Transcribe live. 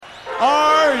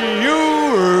Are you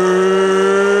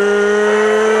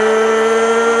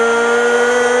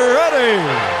ready?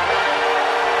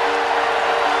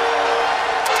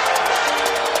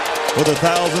 For the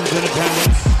thousands in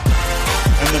attendance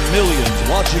and the millions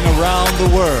watching around the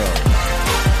world.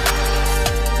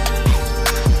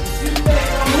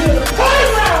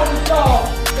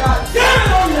 God damn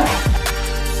it on that!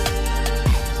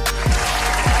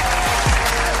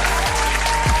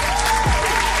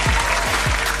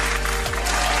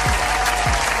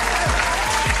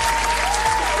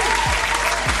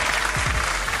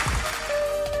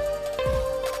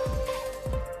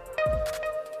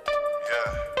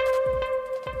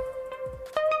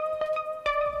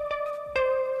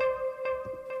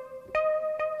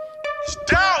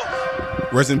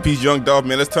 Rest in peace, Young Dolph,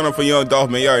 man. Let's turn up for Young Dolph,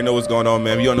 man. You already know what's going on,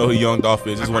 man. If you don't know who Young Dolph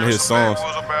is, this is one of his songs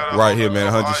right here,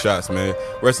 man. 100 shots, man.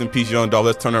 Rest in peace, Young Dolph.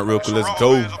 Let's turn up real quick. Let's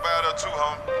go. It's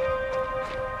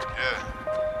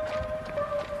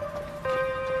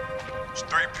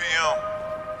 3 p.m.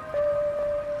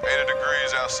 80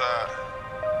 degrees outside.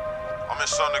 I'm in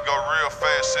something to go real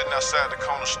fast, sitting outside the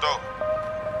corner store.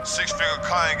 6-figure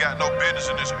car ain't got no business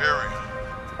in this area.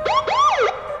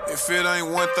 If it ain't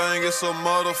one thing, it's a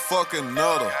motherfucking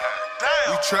nutter.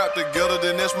 We trapped together,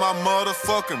 then that's my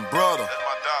motherfucking brother.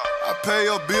 I pay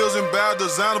her bills and buy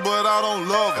designer, but I don't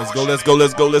love her. Let's go, let's go,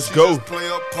 let's go, let's go. Just play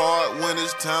a part when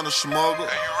it's time to smuggle.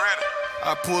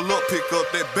 I pull up, pick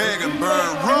up that bag and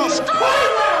burn rust.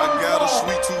 I got a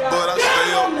sweet tooth, but I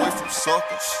stay away from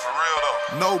suckers. For real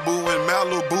though. Nobu and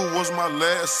Malibu was my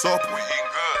last supper. We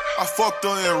eating good. I fucked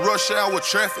her in rush hour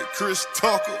traffic, Chris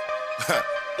Tucker.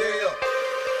 Yeah.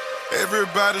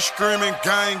 Everybody screaming,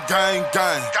 gang, gang,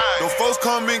 gang. Them folks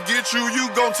come and get you, you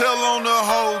gon' tell on the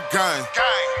whole gang.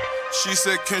 She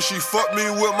said, can she fuck me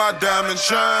with my diamond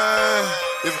chain?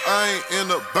 If I ain't in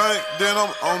the bank, then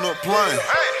I'm on the plane.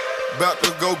 About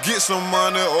to go get some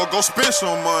money or go spend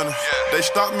some money. They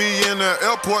stopped me in the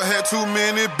airport, had too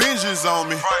many binges on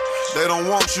me. They don't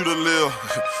want you to live.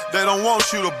 They don't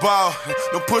want you to ball.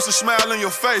 Them pussy smile in your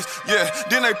face, yeah.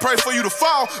 Then they pray for you to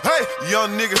fall. Hey,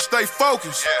 young nigga, stay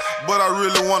focused. But I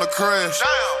really wanna crash.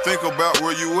 Think about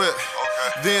where you at.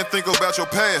 Then think about your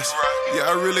past. Yeah,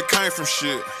 I really came from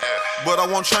shit. But I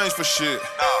won't change for shit.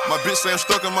 My bitch say I'm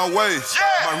stuck in my ways.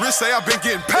 My wrist say I've been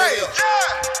getting paid.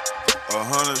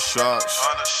 100 shots,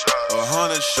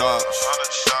 100 shots.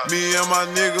 Me and my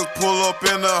niggas pull up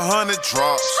in 100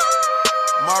 drops.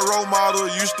 My role model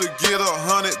used to get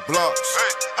 100 blocks.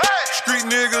 Street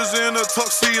niggas in a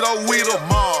tuxedo, we the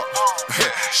mob.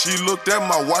 She looked at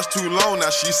my watch too long, now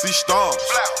she see stars.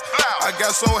 I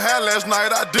got so high last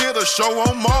night, I did a show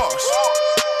on Mars.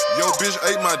 Yo, bitch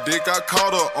ate my dick, I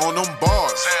caught her on them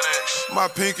bars. My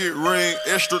pinky ring,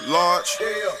 extra large.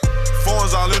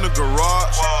 Phones all in the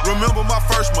garage. Remember my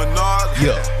first Menard?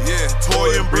 Yeah,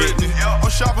 Toy and Britney. I'm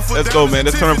shopping for. Let's go, man.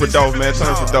 Let's turn for Dolph, man.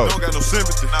 Turn for Dolph. Don't got no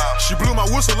sympathy. She blew my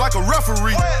whistle like a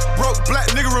referee. Broke black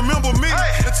nigga, remember me?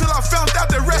 Until I found out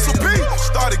that recipe.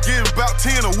 Started getting about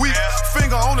 10 a week.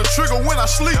 Finger on the trigger when I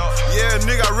sleep. Yeah,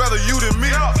 nigga, I'd rather you than me.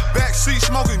 Backseat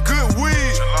smoking good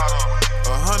weed.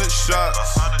 100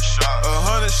 shots.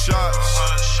 100 shots.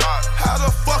 How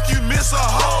the fuck you miss a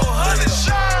whole 100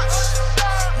 shots?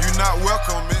 Not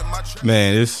welcome at my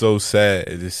man, it's so sad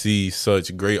to see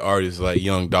such great artists like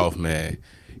Young Dolph, man,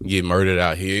 get murdered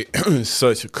out here.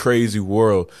 Such a crazy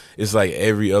world. It's like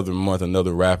every other month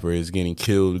another rapper is getting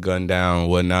killed, gunned down,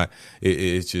 whatnot.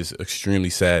 It's just extremely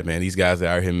sad, man. These guys are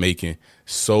out here making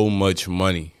so much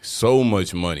money.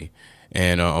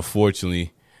 And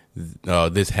unfortunately,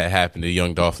 this had happened to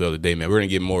Young Dolph the other day, man. We're going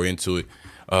to get more into it.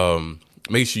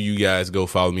 Make sure you guys go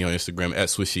follow me on Instagram at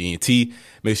SwishyENT.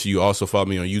 Make sure you also follow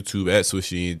me on YouTube at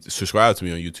SwishyENT. Subscribe to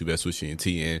me on YouTube at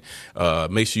SwishyENT.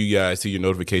 And make sure you guys see your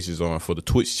notifications on for the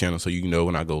Twitch channel so you can know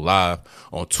when I go live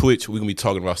on Twitch. We're going to be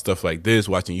talking about stuff like this,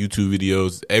 watching YouTube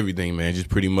videos, everything, man. Just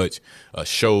pretty much a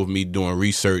show of me doing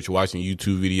research, watching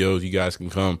YouTube videos. You guys can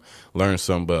come learn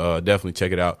something, but definitely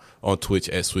check it out on Twitch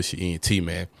at SwishyENT,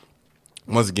 man.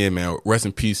 Once again, man, rest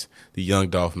in peace to Young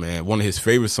Dolph, man. One of his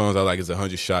favorite songs I like is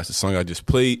 100 Shots, the song I just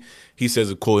played. He says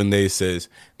a quote in there, it says,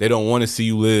 they don't want to see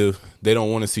you live. They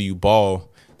don't want to see you ball.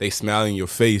 They smile in your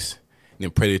face and then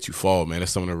pray that you fall, man.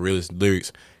 That's some of the realest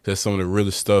lyrics. That's some of the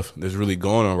realest stuff that's really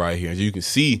going on right here. As you can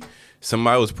see,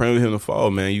 somebody was praying with him to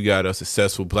fall, man. You got a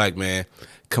successful black man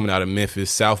coming out of Memphis,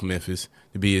 South Memphis,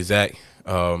 to be exact,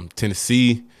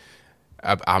 Tennessee.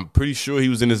 I'm pretty sure he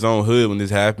was in his own hood when this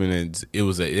happened, and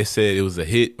it said it was a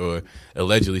hit, or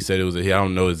allegedly said it was a hit. I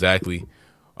don't know exactly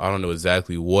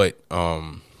what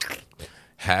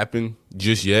happened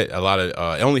just yet. It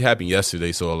only happened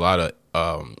yesterday, so a lot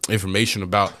of information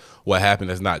about what happened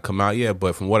has not come out yet.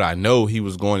 But from what I know, he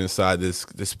was going inside this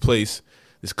place,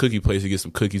 this cookie place to get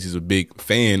some cookies. He's a big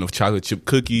fan of chocolate chip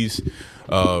cookies.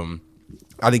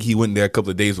 I think he went there a couple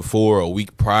of days before, or a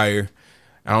week prior.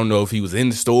 I don't know if he was in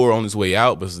the store on his way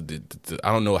out, but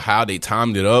I don't know how they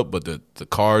timed it up, but the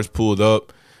cars pulled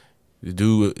up. The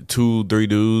dude, 2-3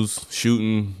 dudes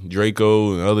shooting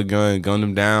Draco and other gunned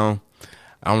him down.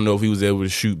 I don't know if he was able to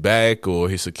shoot back or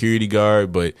his security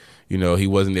guard, but, you know, he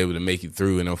wasn't able to make it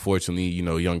through. And unfortunately, you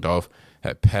know, Young Dolph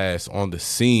had passed on the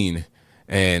scene.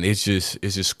 And it's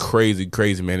just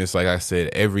crazy, man. It's like I said,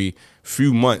 every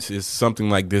few months is something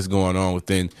like this going on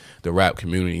within the rap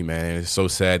community, man. It's so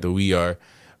sad that we are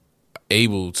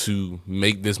able to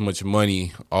make this much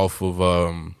money off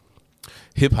of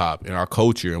hip hop and our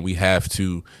culture, and we have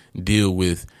to deal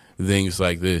with things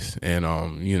like this.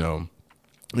 And you know,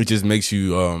 it just makes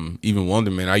you even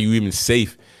wonder, man, are you even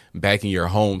safe back in your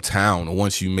hometown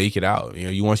once you make it out?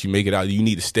 You know, once you make it out, you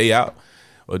need to stay out,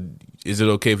 or is it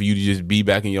okay for you to just be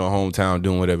back in your hometown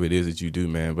doing whatever it is that you do,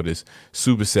 man? But it's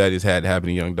super sad it's had to happen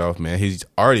to Young Dolph, man. His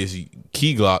artist,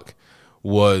 Key Glock,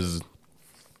 was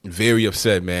very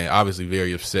upset, man. Obviously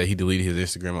very upset. He deleted his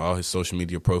Instagram and all his social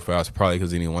media profiles, probably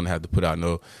because he didn't want to have to put out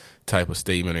no type of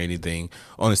statement or anything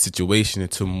on the situation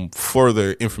until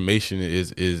further information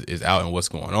is out and what's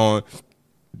going on.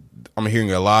 I'm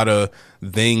hearing a lot of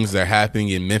things that are happening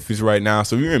in Memphis right now.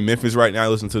 So if you're in Memphis right now,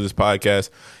 listen to this podcast,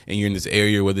 and you're in this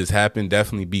area where this happened,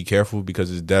 definitely be careful, because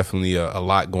there's definitely a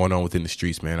lot going on within the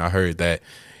streets, man. I heard that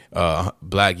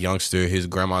black youngster, his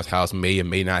grandma's house may or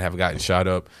may not have gotten shot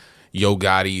up. Yo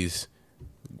Gotti's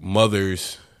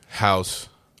mother's house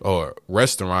or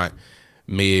restaurant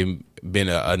may have been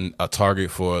a target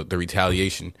for the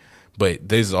retaliation. But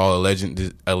this is all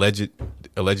allegedly.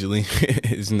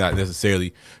 It's not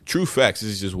necessarily true facts.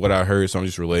 It's just what I heard, so I'm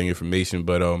just relaying information.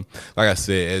 But like I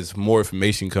said, as more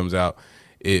information comes out,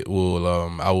 it will.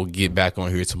 I will get back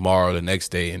on here tomorrow, the next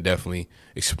day, and definitely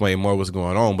explain more what's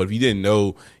going on. But if you didn't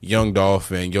know, Young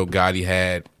Dolph and Yo Gotti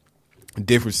had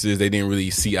differences. They didn't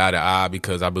really see eye to eye,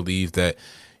 because I believe that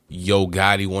Yo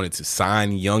Gotti wanted to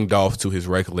sign Young Dolph to his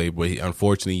record label.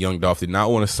 Unfortunately, Young Dolph did not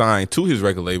want to sign to his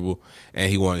record label, and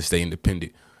he wanted to stay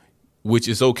independent, which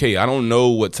is okay. I don't know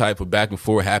what type of back and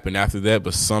forth happened after that,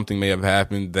 but something may have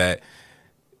happened that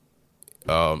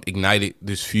ignited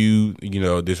this feud, you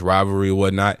know, this rivalry or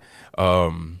whatnot.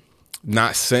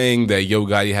 Not saying that Yo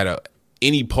Gotti had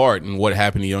any part in what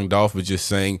happened to Young Dolph, but just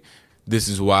saying this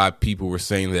is why people were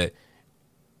saying that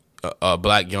a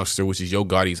black youngster, which is Yo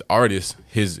Gotti's artist,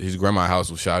 his grandma's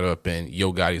house was shot up, and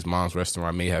Yo Gotti's mom's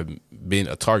restaurant may have been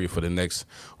a target for the next,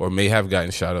 or may have gotten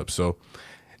shot up. So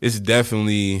it's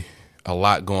definitely a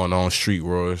lot going on, street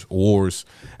wars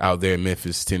out there in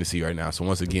Memphis, Tennessee right now. So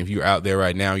once again, if you're out there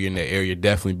right now, you're in that area,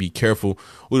 definitely be careful.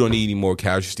 We don't need any more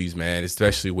casualties, man,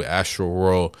 especially with Astro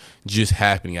World just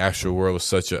happening. Astro World was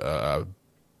such a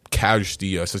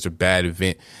casualty, such a bad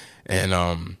event,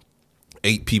 and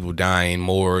 8 people dying,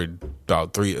 more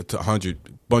about 300 to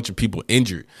 100, bunch of people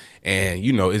injured. And,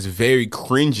 you know, it's very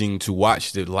cringing to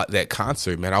watch that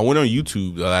concert, man. I went on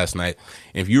YouTube last night,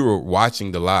 and if you were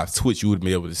watching the live Twitch, you would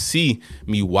be able to see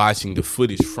me watching the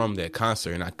footage from that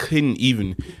concert. And I couldn't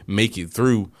even make it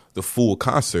through the full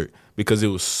concert because it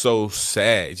was so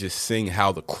sad just seeing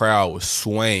how the crowd was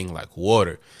swaying like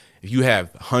water. If you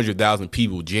have 100,000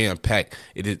 people jam-packed,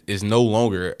 it is no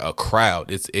longer a crowd.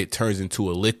 It turns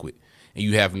into a liquid. And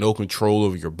you have no control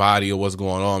over your body or what's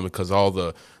going on, because all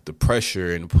the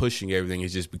pressure and pushing everything, it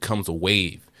just becomes a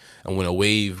wave. And when a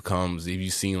wave comes, if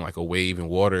you've seen like a wave in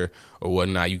water or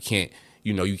whatnot, you can't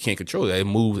control that. It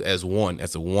moves as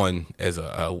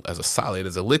a solid,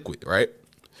 as a liquid, right?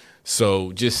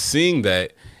 So just seeing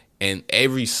that, and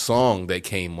every song that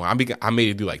came on, I made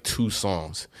it do like 2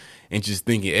 songs, and just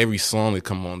thinking every song that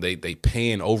come on, they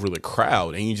pan over the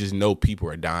crowd, and you just know people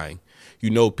are dying. You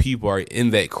know people are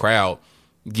in that crowd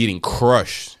getting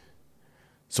crushed.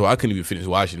 So I couldn't even finish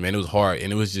watching, man. It was hard,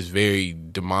 and it was just very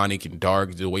demonic and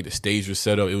dark, the way the stage was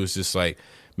set up. It was just like,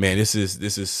 man, this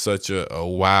is such a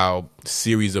wild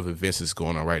series of events that's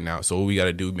going on right now. So what we got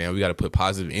to do, man, we got to put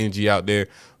positive energy out there.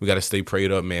 We got to stay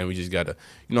prayed up, man. We just got to,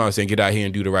 you know what I'm saying, get out here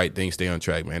and do the right thing, stay on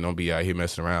track, man. Don't be out here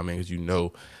messing around, man, because you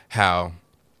know how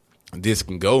this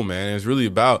can go, man. And it's really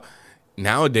about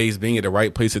nowadays being at the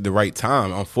right place at the right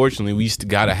time. Unfortunately, we just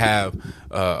got to have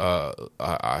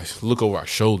look over our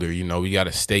shoulder. You know, we got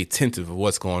to stay attentive of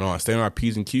what's going on, stay on our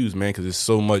P's and Q's, man, because there's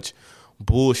so much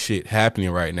bullshit happening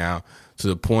right now, to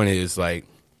the point is like,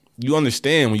 you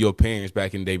understand when your parents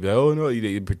back in the day be like, oh no,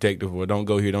 you're protective, or don't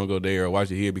go here, don't go there, or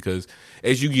watch it here, because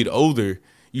as you get older,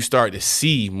 you start to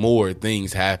see more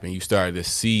things happen. You start to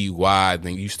see why,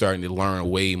 then you starting to learn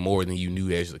way more than you knew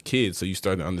as a kid. So you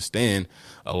start to understand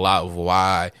a lot of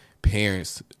why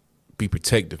parents be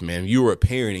protective, man. If you were a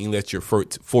parent and you let your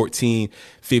 14,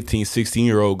 15,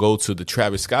 16-year-old go to the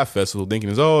Travis Scott festival thinking,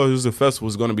 this is a festival,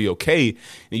 is going to be okay,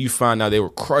 and you find out they were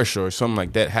crushed or something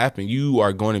like that happened, you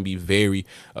are going to be very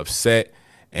upset,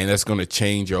 and that's going to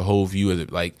change your whole view of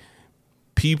it. Like,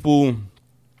 people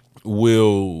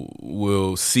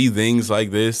will see things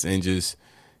like this and just,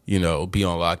 be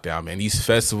on lockdown, man. These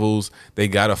festivals, they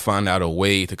got to find out a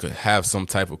way to have some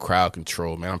type of crowd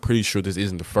control, man. I'm pretty sure this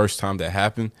isn't the first time that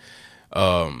happened.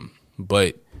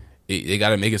 But they got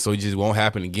to make it so it just won't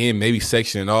happen again. Maybe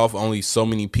section it off, only so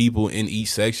many people in each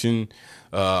section,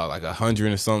 like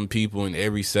 100 or something people in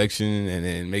every section, and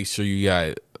then make sure you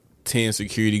got 10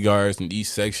 security guards in each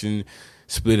section.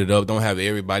 Split it up. Don't have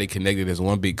everybody connected as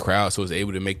one big crowd so it's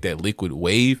able to make that liquid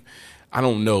wave. I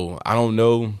don't know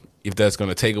if that's going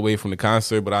to take away from the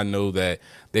concert, but I know that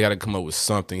they got to come up with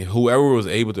something. Whoever was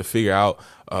able to figure out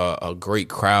a great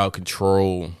crowd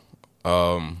control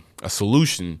a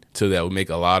solution to that would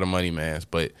make a lot of money, man.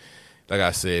 But like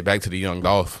I said, back to the Young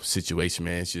Dolph situation,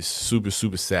 man. It's just super,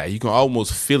 super sad. You can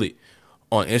almost feel it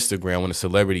on Instagram when a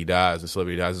celebrity dies.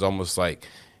 It's almost like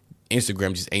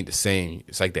Instagram just ain't the same.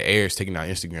 It's like the air is taking out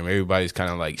Instagram. Everybody's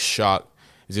kind of like shocked.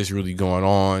 Is this really going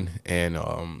on? And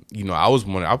I was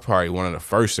probably one of the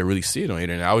first to really see it on the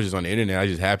internet. I was just on the internet. I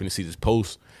just happened to see this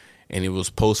post. And it was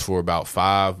post for about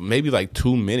 5, maybe like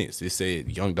 2 minutes. It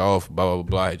said Young Dolph, blah,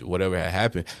 blah, blah, whatever had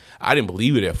happened. I didn't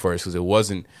believe it at first because it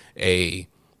wasn't a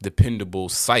dependable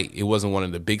site. It wasn't one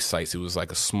of the big sites. It was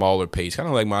like a smaller page, kind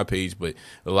of like my page, but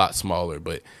a lot smaller.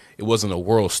 But it wasn't a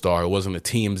World Star. It wasn't a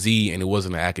TMZ, and it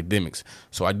wasn't an Academics.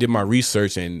 So I did my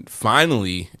research, and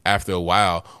finally, after a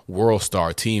while, World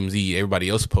Star, TMZ, everybody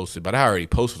else posted. But I already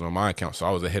posted on my account, so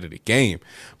I was ahead of the game.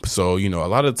 So, a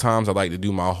lot of times I like to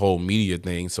do my whole media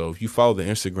thing. So if you follow the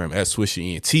Instagram at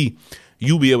SwisherENT,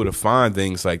 you'll be able to find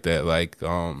things like that, like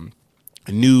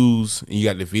news, and you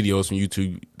got the videos from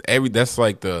YouTube. That's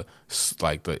like the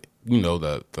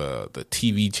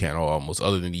TV channel almost,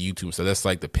 other than the YouTube. So that's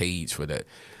like the page for that,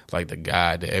 like the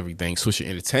guide to everything, Swisher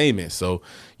Entertainment. So,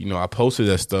 I posted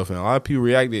that stuff, and a lot of people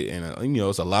reacted, and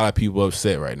it's a lot of people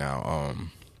upset right now.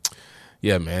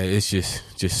 Yeah, man, it's just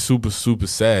super, super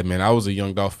sad, man. I was a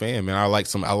Young Dolph fan, man. I like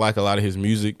a lot of his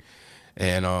music,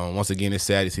 and once again, it's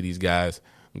sad to see these guys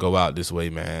go out this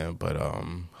way, man. But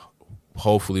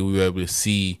hopefully we were able to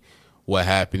see what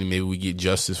happened, and maybe we get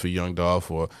justice for Young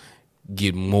Dolph or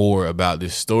get more about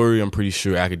this story. I'm pretty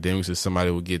sure Academics or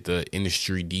somebody will get the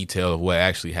industry detail of what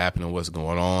actually happened and what's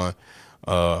going on.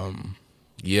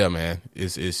 Yeah, man,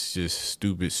 it's just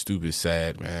stupid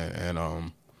sad, man.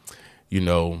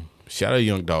 And shout out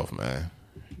Young Dolph, man,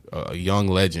 a young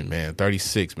legend, man,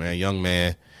 36, man, young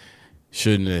man,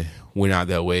 shouldn't have went out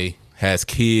that way. Has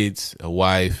kids, a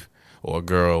wife or a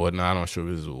girl. I'm not sure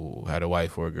if he had a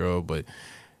wife or a girl, but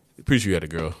pretty sure he had a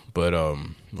girl, but or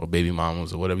baby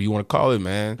mamas or whatever you want to call it,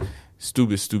 man.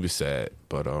 Stupid sad.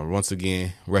 But once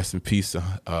again, rest in peace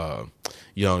to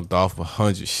Young Dolph.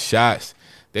 100 shots.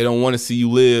 They don't want to see you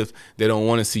live. They don't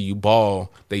want to see you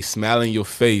ball. They smile in your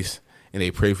face and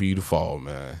they pray for you to fall,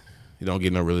 man. You don't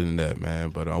get no realer than that, man.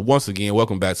 But once again,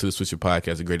 welcome back to the Swisher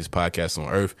Podcast, the greatest podcast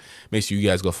on earth. Make sure you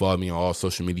guys go follow me on all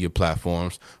social media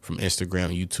platforms, from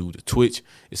Instagram, YouTube to Twitch.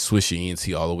 It's Swisher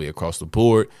ENT all the way across the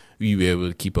board. You'll be able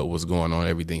to keep up what's going on,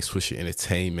 everything Swisher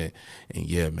Entertainment. And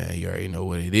yeah, man, you already know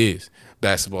what it is.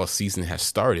 Basketball season has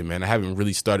started, man. I haven't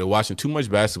really started watching too much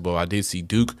basketball. I did see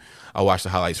Duke. I watched the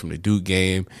highlights from the Duke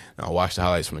game, and I watched the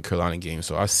highlights from the Carolina game.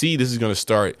 So I see this is going to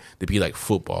start to be like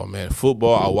football, man.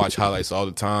 Football, I watch highlights all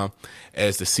the time.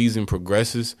 As the season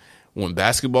progresses, when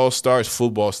basketball starts,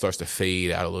 football starts to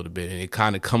fade out a little bit, and it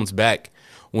kind of comes back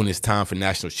when it's time for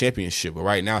national championship. But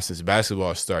right now, since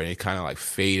basketball is starting, it kind of like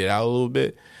faded out a little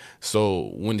bit.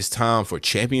 So when it's time for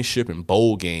championship and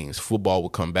bowl games, football will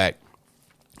come back.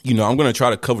 I'm going to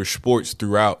try to cover sports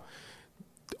throughout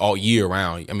all year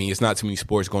round. I mean, it's not too many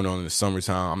sports going on in the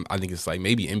summertime. I think it's like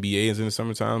maybe NBA is in the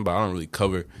summertime, but I don't really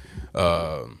cover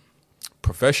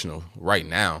professional right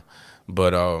now.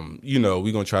 But,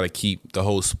 we're going to try to keep the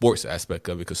whole sports aspect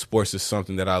of it, because sports is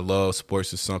something that I love.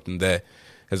 Sports is something that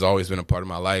has always been a part of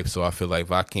my life. So I feel like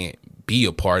if I can't be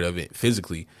a part of it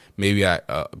physically, maybe I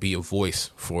be a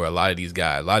voice for a lot of these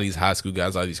guys, a lot of these high school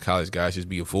guys, a lot of these college guys, just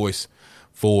be a voice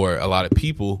for a lot of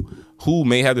people who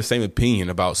may have the same opinion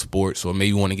about sports or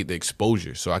maybe want to get the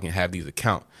exposure, so I can have these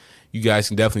accounts. You guys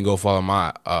can definitely go follow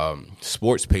my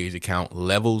sports page account,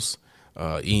 Levels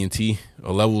ENT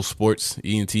or Level Sports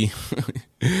ENT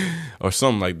or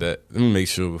something like that. Let me make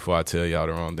sure before I tell y'all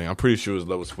the wrong thing. I'm pretty sure it's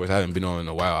Level Sports. I haven't been on in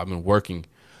a while. I've been working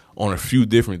on a few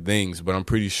different things, but I'm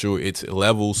pretty sure it's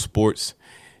Level Sports,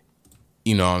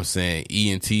 you know what I'm saying,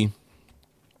 ENT.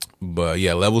 But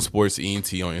yeah, Level Sports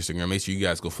ENT on Instagram. Make sure you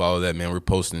guys go follow that, man. We're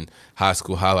posting high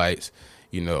school highlights,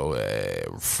 you know,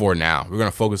 for now. We're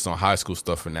going to focus on high school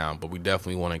stuff for now, but we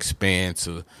definitely want to expand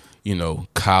to, you know,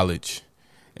 college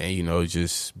and, you know,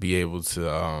 just be able to,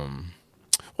 I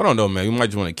don't know, man. We might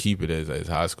just want to keep it as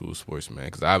high school sports, man,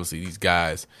 because obviously these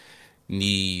guys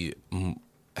need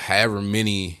however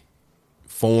many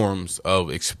forms of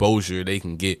exposure they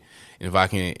can get. And if I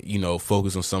can, you know,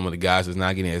 focus on some of the guys that's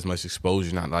not getting as much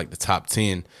exposure, not like the top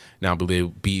 10, now I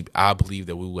believe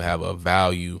that we will have a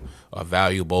valuable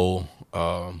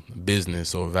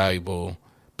business or a valuable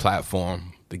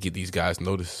platform to get these guys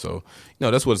noticed. So, you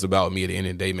know, that's what it's about with me at the end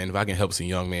of the day, man. If I can help some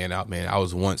young man out, man, I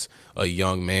was once a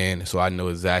young man, so I know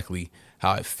exactly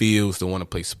how it feels to want to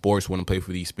play sports, want to play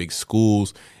for these big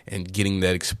schools and getting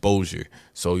that exposure.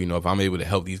 So, you know, if I'm able to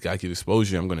help these guys get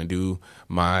exposure, I'm going to do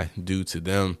my due to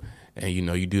them. And, you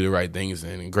know, you do the right things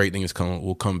and great things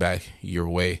will come back your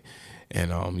way.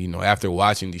 And, you know, after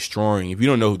watching Destroying, if you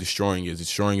don't know who Destroying is a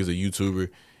YouTuber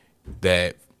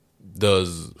that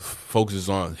focuses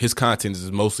on, his content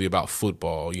is mostly about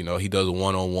football. You know, he does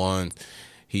one-on-one.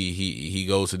 He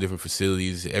goes to different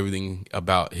facilities. Everything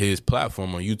about his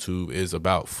platform on YouTube is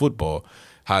about football,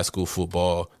 high school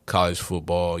football, college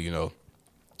football, you know.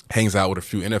 Hangs out with a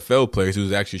few NFL players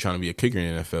who's actually trying to be a kicker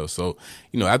in the NFL. So,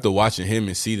 you know, after watching him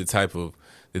and see the type of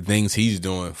the things he's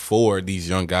doing for these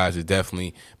young guys, it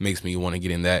definitely makes me want to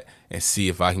get in that and see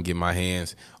if I can get my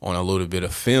hands on a little bit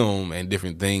of film and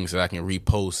different things that I can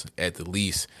repost at the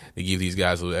least to give these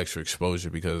guys a little extra exposure,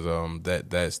 because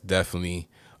that's definitely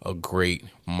a great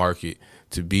market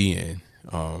to be in,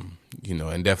 you know,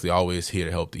 and definitely always here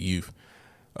to help the youth.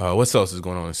 What else is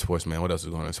going on in sports, man? What else is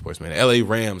going on in sports, man? The LA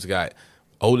Rams got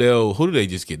Odell, who did they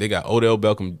just get? They got Odell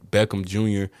Beckham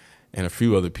Jr. and a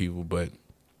few other people, but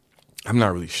I'm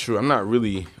not really sure. I'm not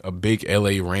really a big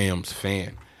LA Rams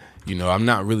fan. You know, I'm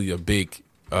not really a big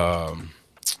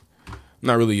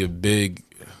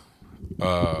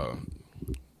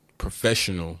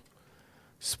professional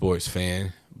sports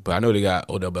fan, but I know they got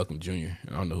Odell Beckham Jr.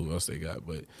 I don't know who else they got,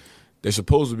 but they're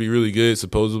supposed to be really good.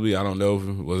 Supposedly, I don't know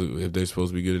if they're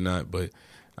supposed to be good or not, but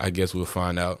I guess we'll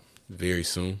find out very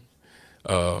soon.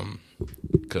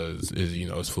 Because you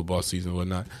know, it's football season and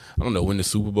whatnot. I don't know when the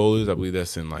Super Bowl is. I believe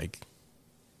that's in like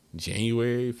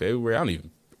January, February.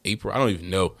 April. I don't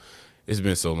even know. It's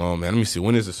been so long, man. Let me see.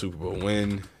 When is the Super Bowl?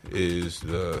 When is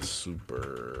the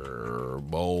Super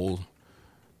Bowl?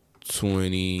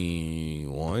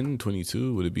 21,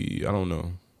 22? Would it be? I don't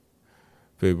know.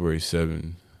 February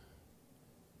 7th.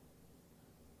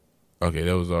 Okay,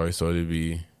 that was already. So it'd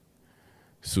be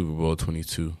Super Bowl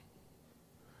 22.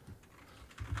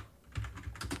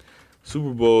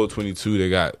 Super Bowl 22, they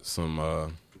got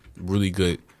some really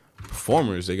good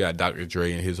performers. They got Dr.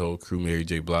 Dre and his whole crew, Mary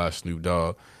J. Blige, Snoop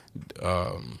Dogg,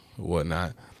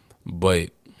 whatnot.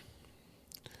 But,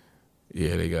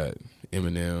 yeah, they got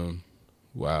Eminem.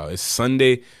 Wow. It's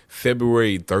Sunday,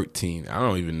 February 13th. I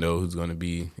don't even know who's going to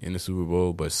be in the Super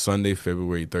Bowl, but Sunday,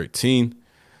 February 13th.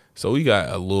 So we got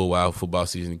a little while football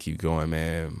season to keep going,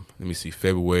 man. Let me see,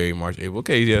 February, March, April.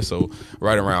 Okay, yeah, so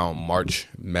right around March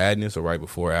Madness or right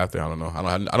before or after. I don't know.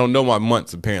 I don't know my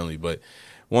months apparently, but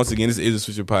once again, this is the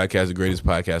Switcher Podcast, the greatest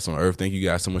podcast on earth. Thank you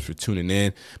guys so much for tuning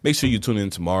in. Make sure you tune in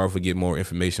tomorrow for get more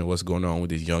information on what's going on with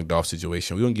this Young Dolph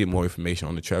situation. We're going to get more information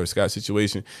on the Travis Scott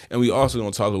situation, and we also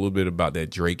going to talk a little bit about that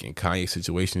Drake and Kanye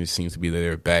situation. It seems to be that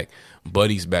they're back,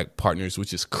 buddies back, partners,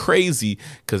 which is crazy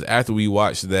because after we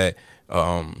watched that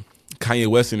Kanye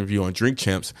West interview on Drink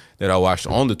Champs that I watched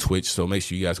on the Twitch, so make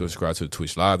sure you guys go subscribe to the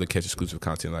Twitch Live to catch exclusive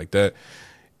content like that.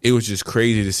 It was just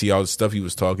crazy to see all the stuff he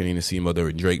was talking and to see him other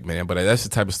with Drake, man. But that's the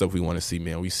type of stuff we want to see,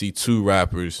 man. We see two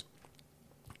rappers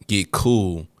get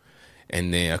cool,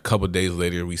 and then a couple days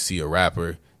later we see a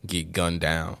rapper get gunned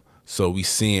down. So we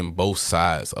seeing both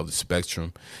sides of the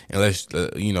spectrum. And let's,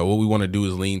 you know, what we want to do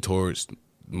is lean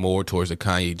more towards the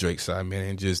Kanye Drake side, man,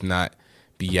 and just not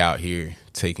be out here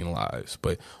taking lives.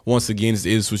 But once again, this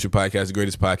is Switcher Podcast, the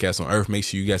greatest podcast on earth. Make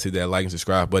sure you guys hit that like and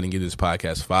subscribe button, give this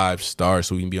podcast 5 stars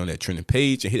so we can be on that trending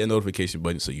page, and hit that notification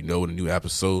button so you know when a new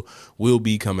episode will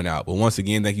be coming out. But once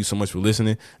again, thank you so much for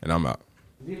listening, and I'm out.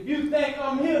 If you think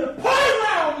I'm here to play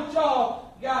around with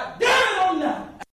y'all, God damn it, I'm not.